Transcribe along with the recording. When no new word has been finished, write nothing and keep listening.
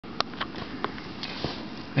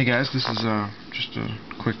Hey guys, this is just a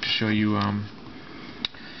quick to show you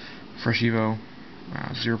Fresh EVO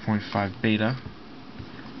 0.5 beta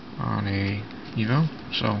on a Evo.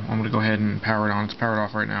 So I'm going to go ahead and power it on. It's powered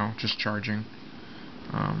off right now, just charging.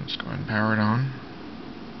 Let's go ahead and power it on.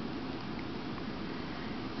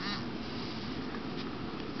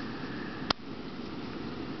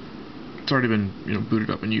 It's already been booted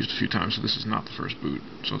up and used a few times, so this is not the first boot,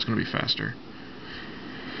 so it's going to be faster.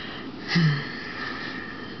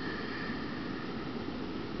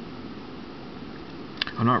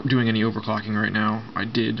 I'm not doing any overclocking right now. I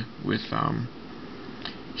did with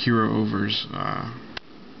Hero Over's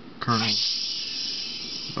kernel,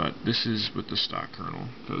 but this is with the stock kernel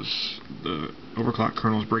because the overclock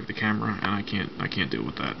kernels break the camera, and I can't deal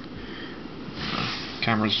with that.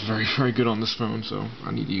 Camera's very good on this phone, so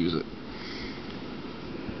I need to use it.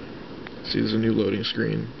 See, there's a new loading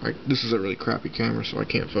screen. This is a really crappy camera, so I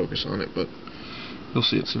can't focus on it, but you'll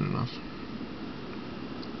see it soon enough.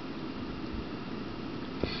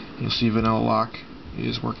 You'll see Vanilla Lock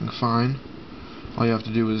is working fine. All you have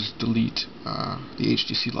to do is delete the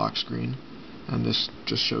HTC lock screen, and this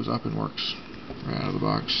just shows up and works right out of the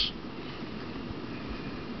box.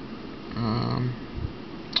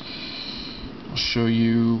 I'll show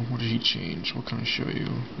you, what did he change? What can I show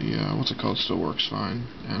you? The, what's it called, still works fine.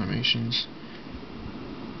 Animations.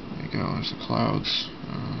 There you go, there's the clouds.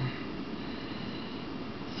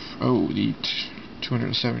 Oh, the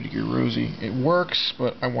 270 degree rosy. It works,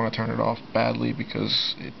 but I want to turn it off badly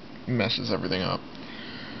because it messes everything up.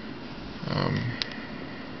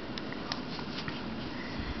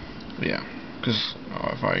 Yeah, because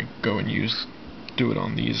if I go and do it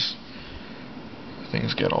on these,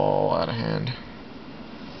 things get all out of hand.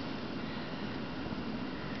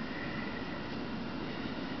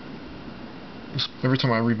 Every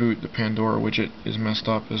time I reboot, the Pandora widget is messed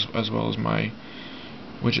up, as well as my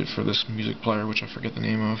widget for this music player, which I forget the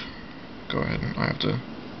name of. Go ahead and I have to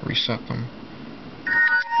reset them.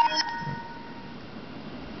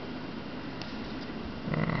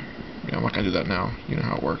 Yeah, I'm not gonna do that now. You know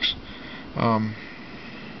how it works.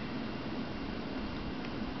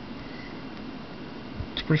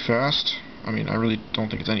 It's pretty fast. I mean, I really don't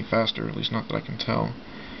think it's any faster, at least not that I can tell.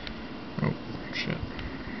 Oh, shit.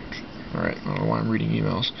 Alright, I don't know why I'm reading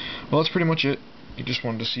emails. Well, that's pretty much it. You just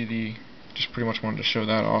wanted to see pretty much wanted to show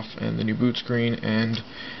that off, and the new boot screen and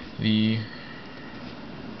the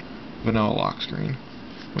Vanilla Lock screen,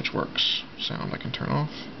 which works. Sound I can turn off,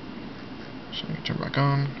 so I can turn back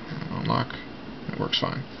on and unlock. It works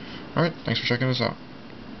fine. Alright, thanks for checking this out.